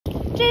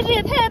这只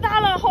也太大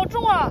了，好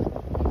重啊！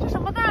这什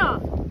么蛋啊？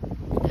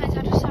看一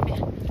下这下面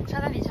沙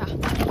滩底下，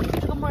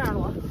这个莫尔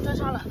罗专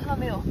杀了，看到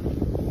没有？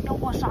要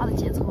过沙的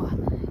节奏啊！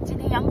今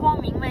天阳光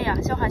明媚啊，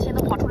小海鲜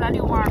都跑出来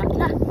遛弯了。你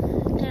看，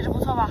这只不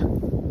错吧？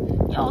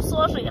要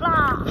缩水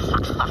啦！哈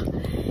哈，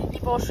一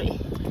包水，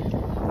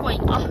过瘾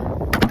啊！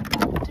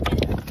这边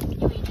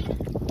又一只，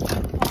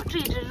哇，这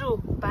只肉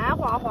白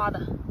花花的，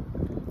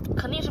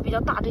肯定是比较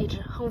大，这只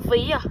很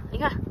肥呀、你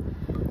看。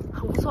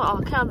很不错啊，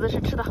看样子是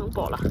吃的很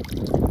饱了。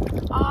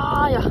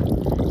哎呀，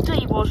这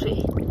一包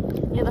水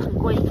捏得很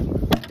过瘾。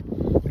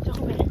这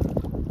后面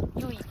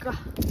又一个，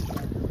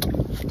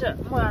这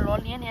莫尔罗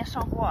连连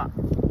上货，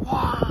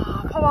哇，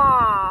胖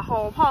吧，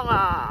好胖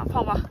啊，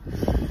胖吧，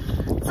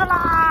滋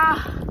啦，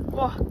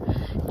哇，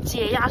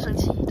解压神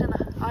器，真的，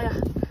哎呀，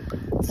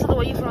呲的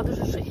我衣服上都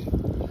是水。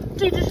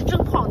这只是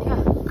真胖，你看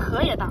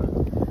壳也大，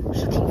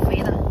是挺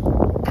肥的，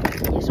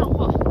也上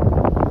货。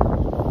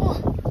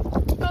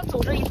走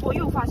这一波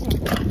又发现，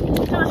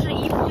真的是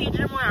一步一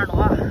只莫尔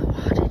罗啊！哇，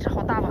这只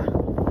好大吧？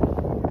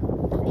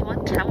你们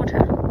馋不馋？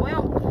哦呦，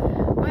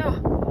哦呦，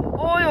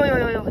哦呦呦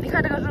呦呦！你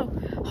看这个肉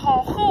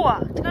好厚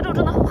啊，这个肉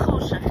真的很厚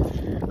实，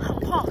很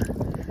胖。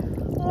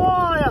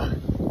哇呀，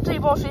这一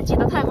包水挤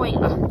得太过瘾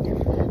了，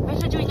没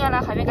事就应该来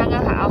海边赶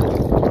赶海啊，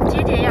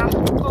解解压，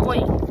过过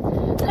瘾，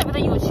特别的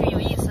有趣有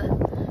意思。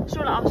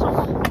收了啊，上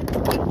货。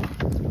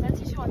咱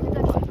继续往前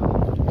再找一找，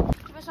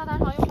这边沙滩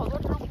上有好多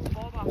只鼓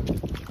包吧。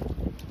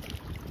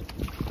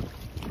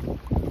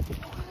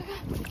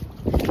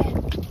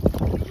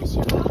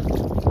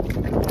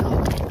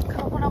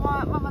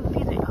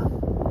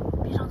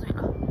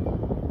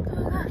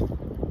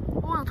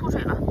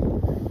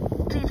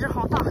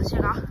血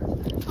蛤，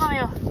看到没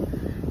有？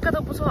个头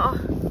不错啊，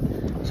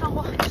上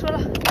货收了。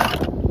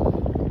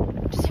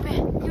这前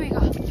面又一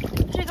个，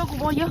这个鼓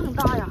包也很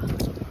大呀，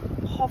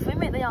好肥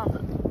美的样子，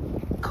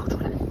抠出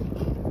来。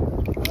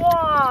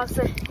哇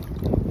塞，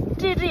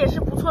这只也是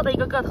不错的一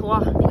个个头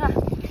啊，你看，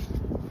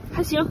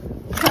还行，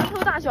拳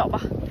头大小吧。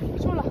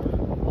收了。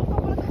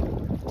过来看，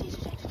这只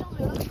张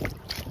嘴了，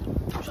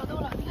出手兜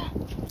了，你看。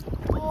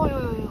哦呦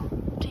呦呦，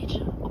这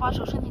只我把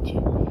手伸进去，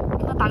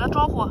跟它打个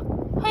招呼。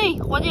嘿，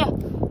伙计。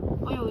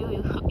哎呦呦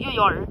呦，又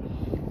咬人！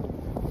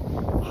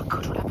哇，抠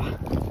出来吧。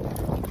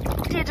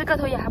这只个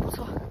头也还不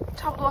错，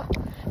差不多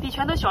比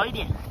拳头小一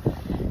点。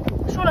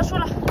收了收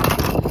了。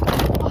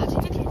哇，今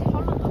天天气好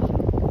冷啊！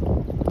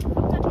咱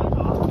们再找一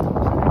找啊。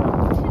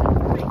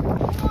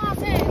哇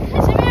塞，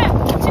看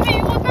前面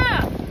有个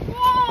蛋！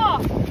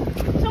哇，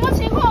什么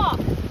情况？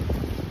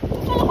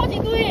放了好几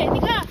堆，你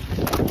看。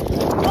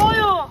哦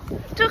呦，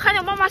这海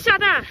鸟妈妈下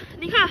蛋，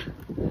你看，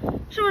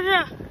是不是？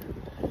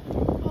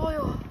哦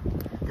呦。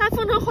它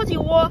分成好几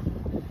窝，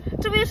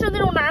这边是那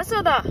种蓝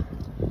色的，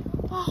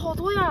哇，好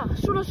多呀！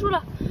收了收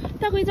了，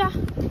带回家，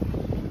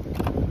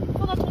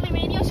放到桶里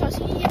面一定要小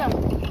心翼翼的，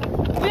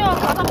不要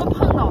把它们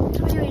碰到。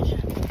这边又一只，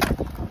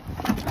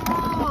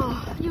哇，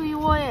又一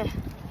窝哎，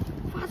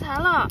发财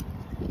了！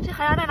这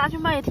海鸭蛋拿去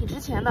卖也挺值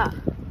钱的，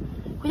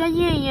回家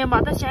腌一腌吧，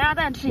当咸鸭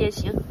蛋吃也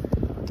行。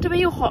这边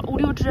又好5、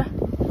6只，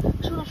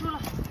收了收了，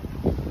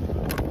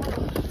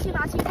清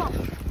拿清放。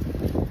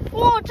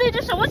哇，这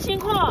只什么情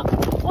况？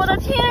我的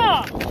天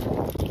啊！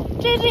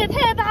这只也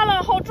太大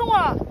了，好重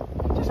啊！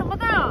这什么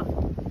蛋啊？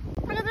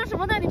它跟这什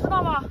么蛋你知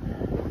道吗？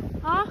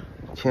啊？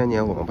千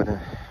年王八蛋，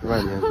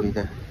万年龟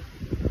蛋。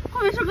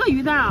后面是鳄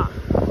鱼蛋啊！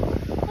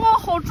哇，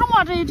好重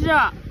啊！这一只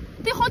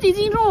得好几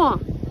斤重。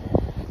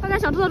大家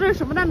想知道这是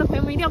什么蛋的朋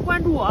友们，一定要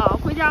关注我啊！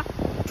回家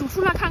煮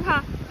出来看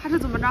看，还是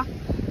怎么着？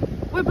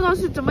我也不知道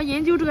是怎么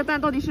研究这个蛋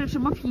到底是什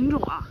么品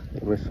种啊。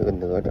是不是个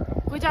哪吒？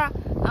回家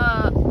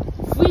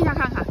扶一下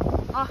看看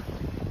啊！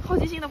好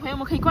奇心的朋友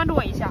们可以关注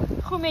我一下，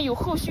后面有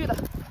后续的。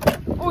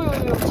哦呦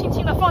呦，轻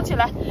轻的放起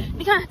来，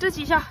你看这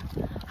几下，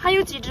还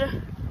有几只。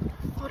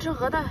哇，这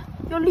鹅蛋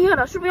要裂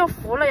了，是不是要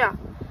浮了呀？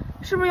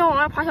是不是要往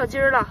外爬小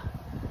筋儿了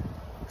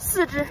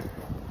？4只，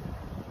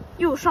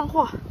又上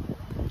货。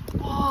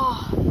哇，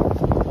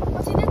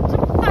我今天这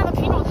蛋的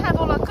品种太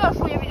多了，个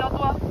数也比较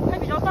多，还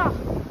比较大。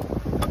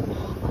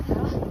发财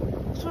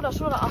了，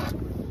收了啊，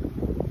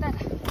带带。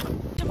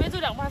这没走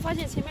2步，还发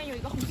现前面有一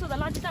个红色的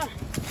垃圾袋。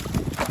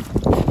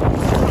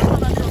放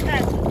的这种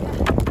袋子，你看，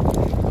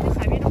今天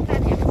海边这种袋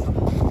子也不错，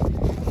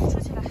收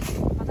起来，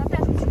把它带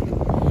出去，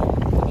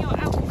一定要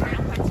爱护海洋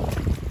环境。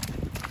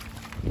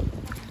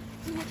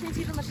今天天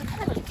气真的是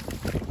太冷了，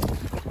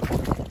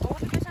我们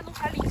这边山东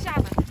还零下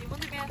呢，你们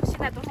那边现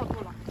在多少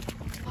度了？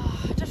啊，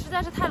这实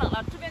在是太冷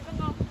了，这边刚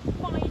刚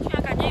逛了一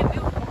圈，感觉也没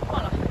有什么货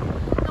了。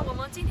那我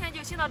们今天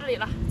就先到这里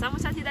了，咱们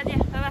下期再见，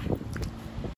拜拜。